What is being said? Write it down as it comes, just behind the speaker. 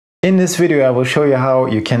In this video I will show you how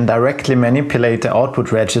you can directly manipulate the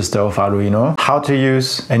output register of Arduino, how to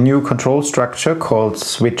use a new control structure called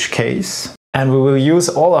switch case, and we will use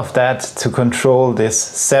all of that to control this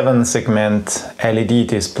 7-segment LED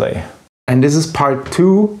display. And this is part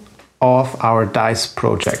 2 of our DICE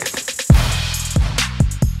project.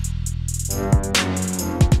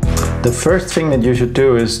 The first thing that you should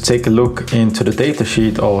do is take a look into the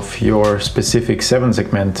datasheet of your specific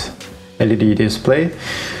 7-segment LED display.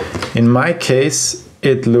 In my case,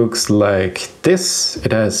 it looks like this.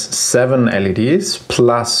 It has 7 LEDs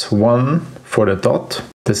plus 1 for the dot.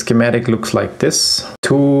 The schematic looks like this.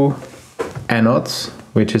 2 anodes,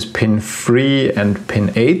 which is pin 3 and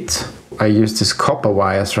pin 8. I use these copper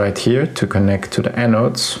wires right here to connect to the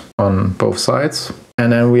anodes on both sides.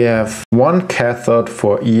 And then we have 1 cathode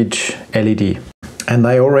for each LED. And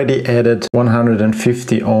I already added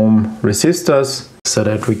 150 ohm resistors so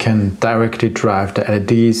that we can directly drive the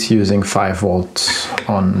LEDs using 5 volts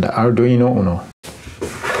on the Arduino Uno.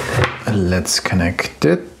 And let's connect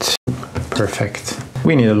it. Perfect.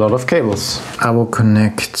 We need a lot of cables. I will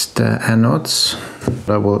connect the anodes.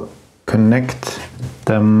 I will connect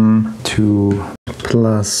them to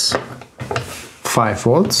plus 5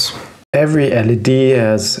 volts. Every LED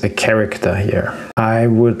has a character here. I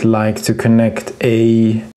would like to connect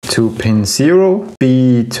A to pin 0,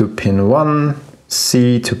 B to pin 1,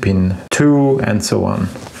 C to pin 2, and so on.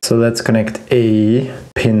 So let's connect A,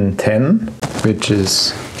 pin 10, which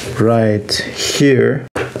is right here,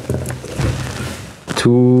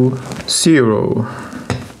 to 0.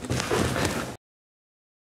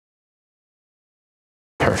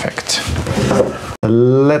 Perfect.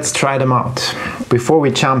 Let's try them out. Before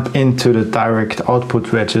we jump into the direct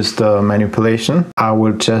output register manipulation, I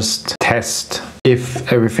will just test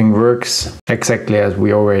if everything works exactly as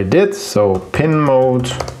we already did. So pin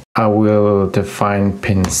mode, I will define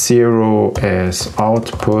pin 0 as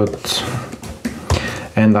output.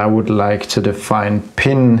 And I would like to define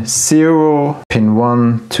pin 0, pin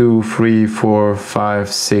 1, 2, 3, 4, 5,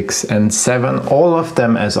 6, and 7, all of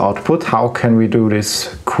them as output. How can we do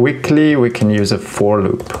this quickly? We can use a for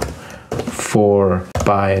loop. For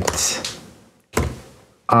byte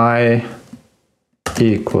I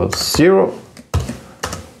equals 0,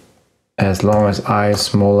 as long as I is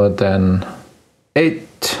smaller than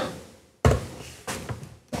 8.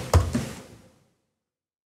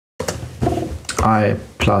 I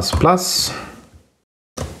plus plus,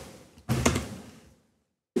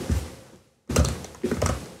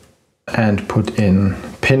 and put in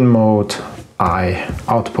pin mode I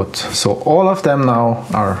output. So all of them now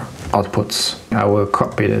are outputs. I will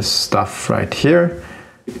copy this stuff right here,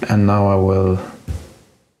 and now I will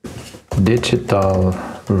digital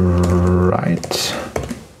write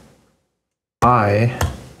I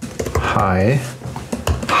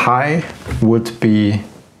high would be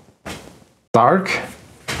dark,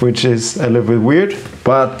 which is a little bit weird,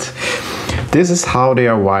 but this is how they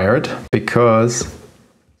are wired, because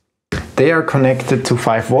they are connected to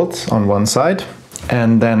 5 volts on one side,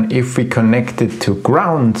 and then if we connect it to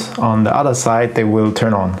ground on the other side, they will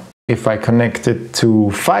turn on. If I connect it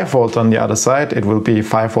to 5 volt on the other side, it will be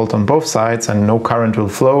 5 volt on both sides and no current will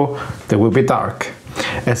flow. They will be dark.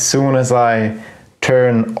 As soon as I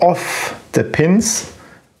turn off the pins,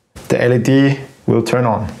 the LED will turn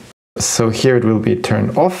on. So here it will be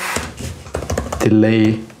turned off,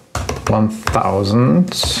 delay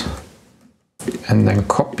 1000, and then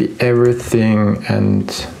copy everything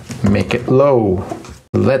and make it low.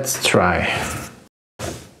 Let's try.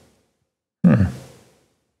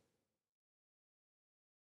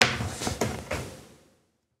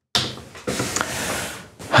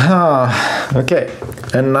 Okay,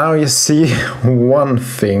 and now you see one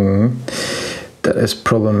thing that is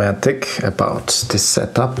problematic about this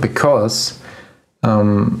setup, because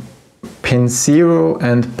pin 0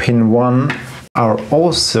 and pin 1 are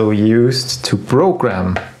also used to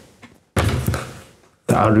program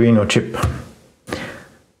the Arduino chip.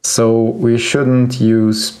 So we shouldn't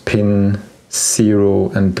use pin 0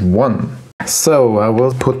 and 1. So I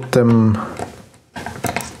will put them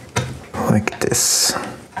like this.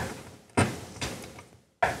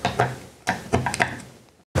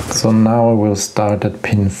 So now I will start at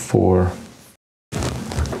pin 4.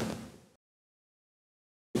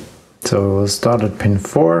 So we'll start at pin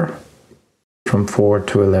 4, from 4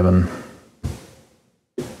 to 11.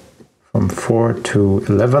 From 4 to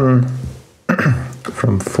 11,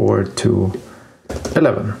 from 4 to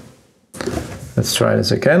 11. Let's try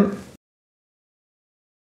this again.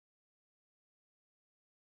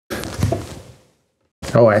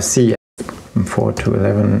 Oh, I see. From 4 to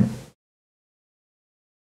 11.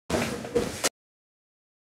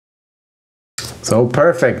 So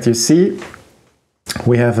perfect, you see,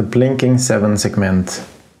 we have a blinking 7-segment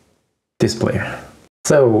display.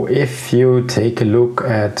 So if you take a look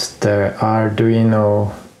at the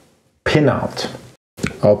Arduino pinout,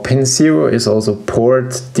 our pin 0 is also port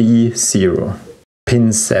D0.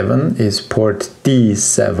 Pin 7 is port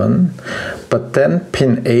D7, but then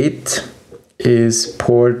pin 8 is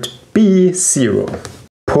port B0.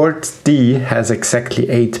 Port D has exactly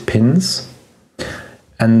 8 pins,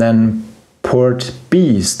 and then port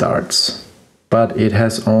B starts, but it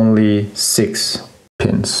has only 6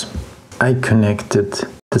 pins. I connected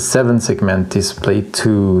the 7-segment display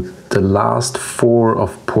to the last 4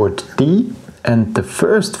 of port D and the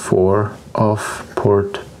first 4 of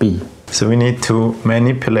port B. So we need to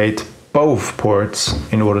manipulate both ports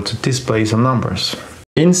in order to display some numbers.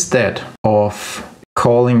 Instead of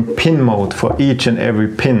calling pin mode for each and every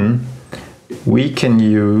pin, we can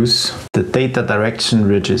use the data direction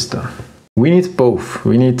register. We need both.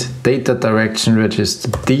 We need data direction register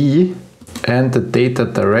D and the data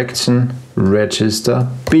direction register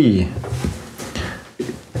B.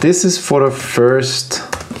 This is for the first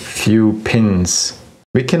few pins.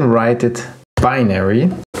 We can write it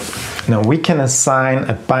binary. Now we can assign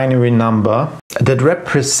a binary number that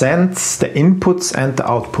represents the inputs and the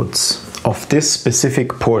outputs of this specific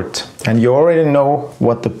port. And you already know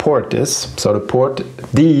what the port is. So the port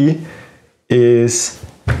D is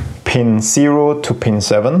pin 0 to pin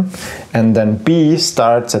 7, and then B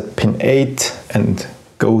starts at pin 8 and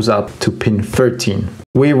goes up to pin 13.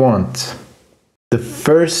 We want the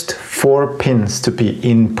first 4 pins to be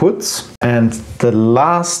inputs and the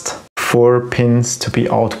last 4 pins to be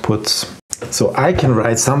outputs. So I can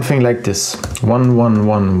write something like this: 1 1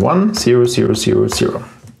 1 1 0 0 0 0.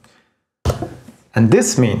 And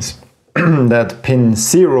this means that pin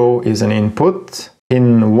 0 is an input,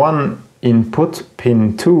 pin 1 input,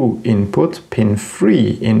 pin 2 input, pin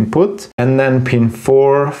 3 input, and then pin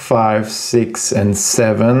 4, 5, 6 and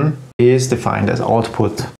 7 is defined as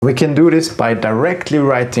output. We can do this by directly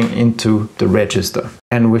writing into the register.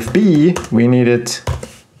 And with B we need it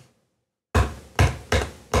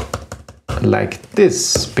like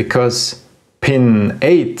this, because pin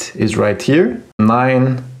 8 is right here,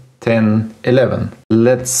 9, 10, 11.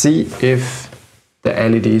 Let's see if the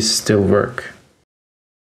LEDs still work.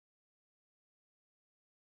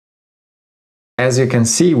 As you can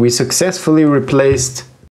see, we successfully replaced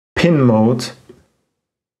pin mode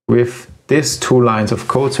with these 2 lines of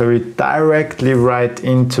code, so we directly write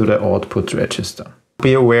into the output register.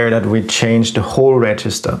 Be aware that we changed the whole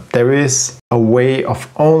register. There is a way of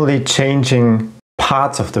only changing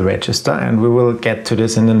parts of the register, and we will get to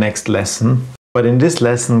this in the next lesson. But in this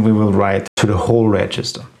lesson we will write to the whole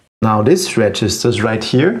register. Now these registers right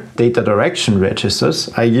here, data direction registers,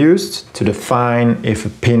 are used to define if a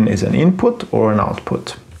pin is an input or an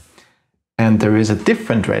output. And there is a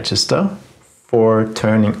different register for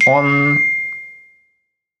turning on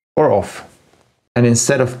or off. And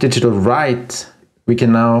instead of digital write, we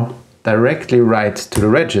can now directly write to the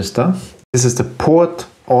register. This is the port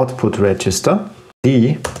output register.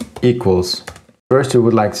 D equals, first we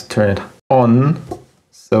would like to turn it on,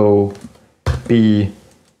 so B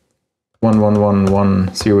 1 1 1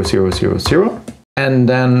 1 0 0 0 0, and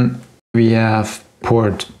then we have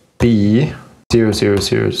port B 0 0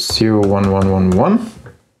 0 0 1 1 1 1,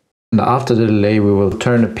 and after the delay we will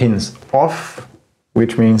turn the pins off,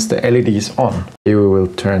 which means the LED is on. Here we will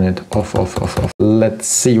turn it off, off, off, off. Let's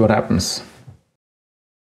see what happens.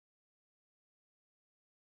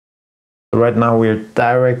 Right now we are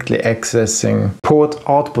directly accessing port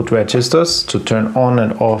output registers to turn on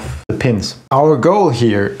and off the pins. Our goal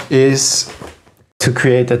here is to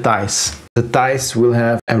create a dice. The dice will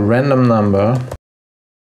have a random number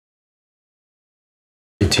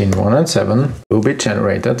between 1 and 7 will be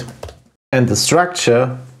generated, and the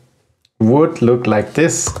structure would look like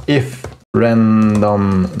this if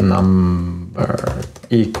random number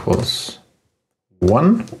equals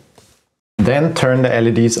 1. Then turn the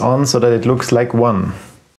LEDs on so that it looks like 1.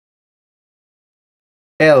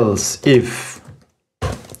 Else if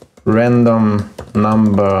random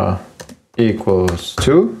number equals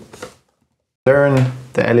 2, turn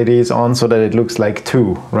the LEDs on so that it looks like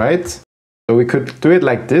 2, right? So we could do it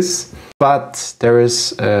like this, but there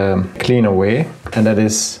is a cleaner way, and that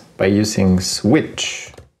is by using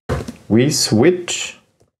switch. We switch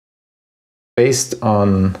based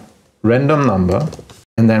on random number,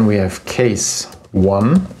 and then we have case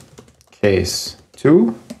 1, case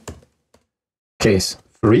 2, case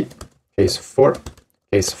 3, case 4,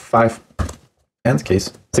 case 5, and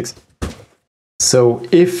case 6. So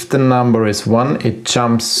if the number is 1, it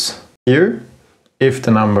jumps here. If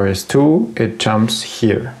the number is 2, it jumps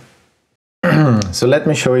here. So let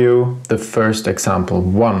me show you the first example,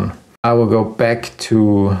 1. I will go back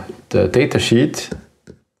to the datasheet.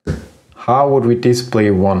 How would we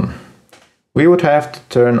display 1? We would have to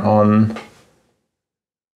turn on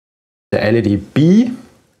the LED B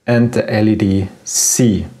and the LED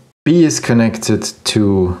C. B is connected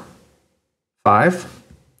to 5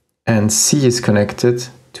 and C is connected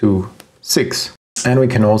to 6. And we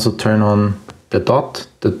can also turn on the dot.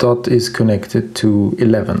 The dot is connected to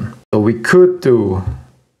 11. So we could do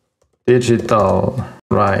digital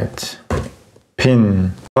write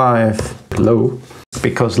pin 5 low,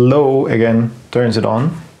 because low again turns it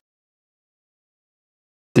on.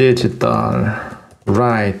 Digital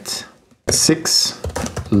write 6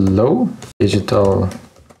 low, digital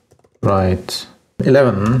write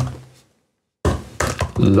 11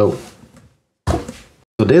 low.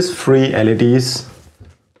 So these 3 LEDs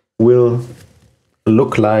will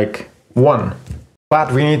look like 1.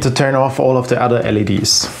 But we need to turn off all of the other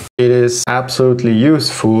LEDs. It is absolutely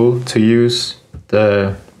useful to use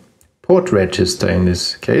the port register in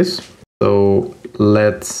this case. So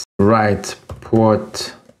let's write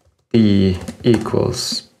port D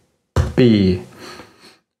equals B.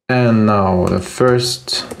 And now the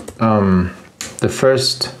first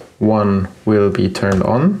one will be turned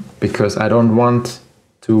on, because I don't want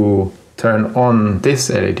to turn on this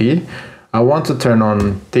LED. I want to turn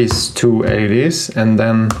on these 2 LEDs, and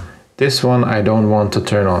then this one I don't want to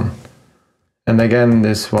turn on. And again,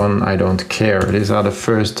 this one I don't care. These are the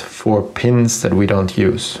first 4 pins that we don't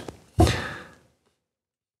use.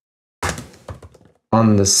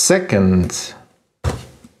 On the second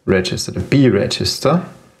register, the B register,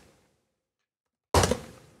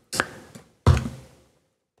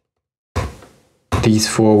 these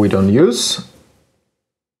 4 we don't use.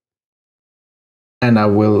 And I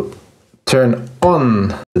will turn on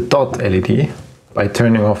the dot LED by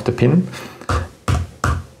turning off the pin.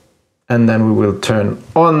 And then we will turn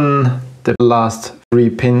on the last 3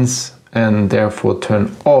 pins and therefore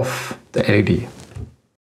turn off the LED.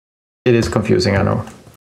 It is confusing, I know.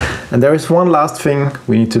 And there is one last thing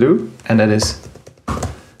we need to do, and that is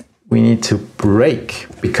we need to break,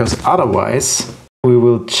 because otherwise we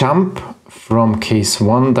will jump from case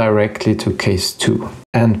 1 directly to case 2.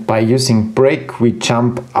 And by using break, we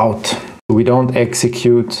jump out. We don't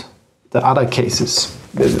execute the other cases.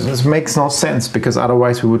 This makes no sense, because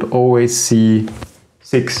otherwise we would always see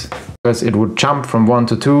 6. Because it would jump from 1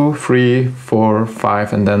 to 2, 3, 4,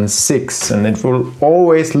 5, and then 6. And it will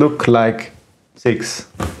always look like 6.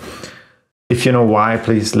 If you know why,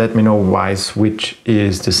 please let me know why Switch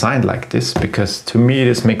is designed like this, because to me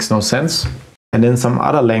this makes no sense. And in some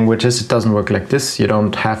other languages it doesn't work like this, you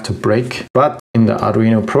don't have to break. But in the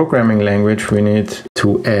Arduino programming language we need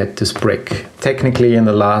to add this break. Technically in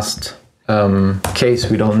the last case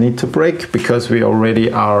we don't need to break, because we already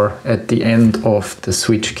are at the end of the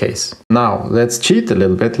switch case. Now let's cheat a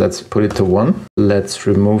little bit, let's put it to 1. Let's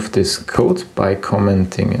remove this code by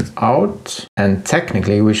commenting it out, and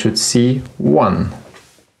technically we should see 1.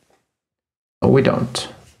 No, we don't.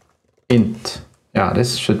 Int. Yeah,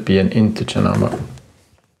 this should be an integer number.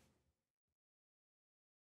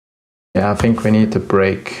 Yeah, I think we need to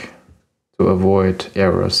break to avoid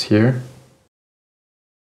errors here.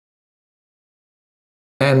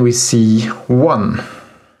 And we see 1.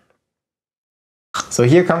 So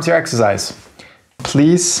here comes your exercise.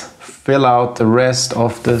 Please fill out the rest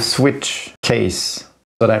of the switch case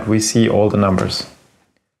so that we see all the numbers.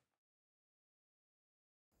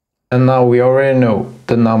 And now we already know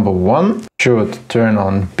the number 1 should turn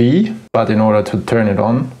on B, but in order to turn it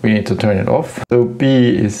on, we need to turn it off. So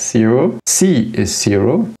B is 0, C is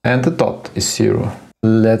 0, and the dot is 0.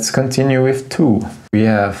 Let's continue with 2. We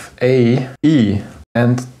have A, E,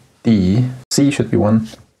 and D. C should be 1,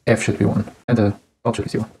 F should be 1, and the dot should be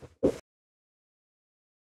 0.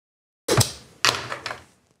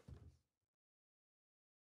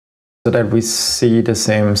 So that we see the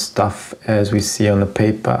same stuff as we see on the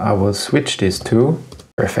paper, I will switch these two.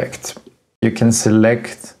 Perfect. You can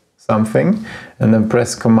select something and then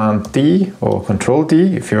press Command D or Control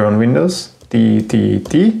D if you're on Windows. D, D,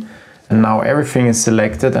 D. And now everything is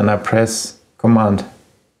selected, and I press Command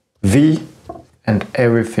V and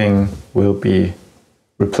everything will be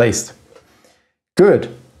replaced. Good.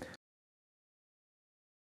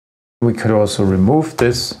 We could also remove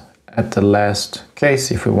this at the last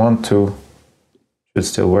case if we want to. Should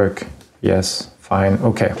still work. Yes, fine,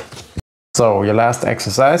 okay. So your last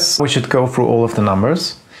exercise, we should go through all of the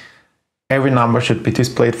numbers. Every number should be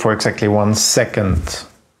displayed for exactly 1 second.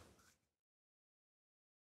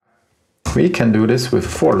 We can do this with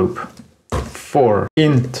for loop. for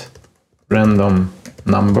int random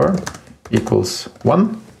number equals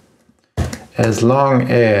 1, as long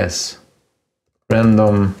as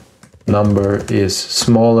random number is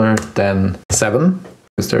smaller than 7,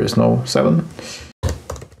 because there is no 7,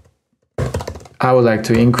 I would like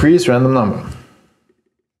to increase random number.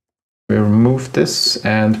 We remove this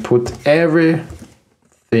and put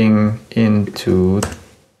everything into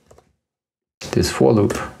this for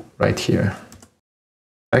loop right here,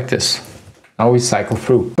 like this. Now we cycle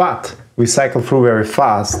through, but we cycle through very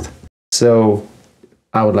fast, so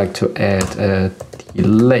I would like to add a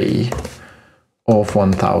delay of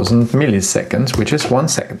 1000 milliseconds, which is 1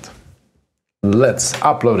 second. Let's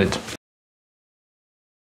upload it.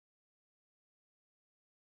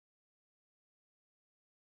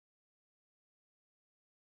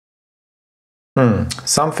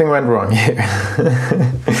 Something went wrong here.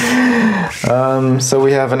 So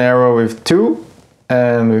we have an error with 2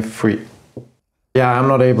 and with 3. Yeah, I'm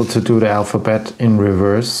not able to do the alphabet in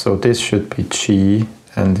reverse, so this should be G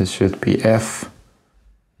and this should be F.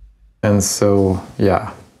 And so,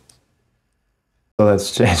 yeah. So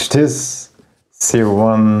let's change this. 0,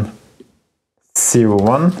 1, 0,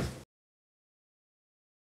 1.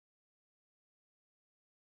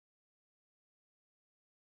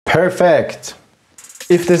 Perfect!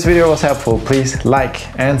 If this video was helpful, please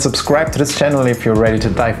like and subscribe to this channel if you're ready to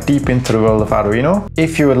dive deep into the world of Arduino.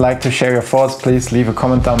 If you would like to share your thoughts, please leave a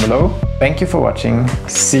comment down below. Thank you for watching.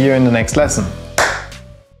 See you in the next lesson.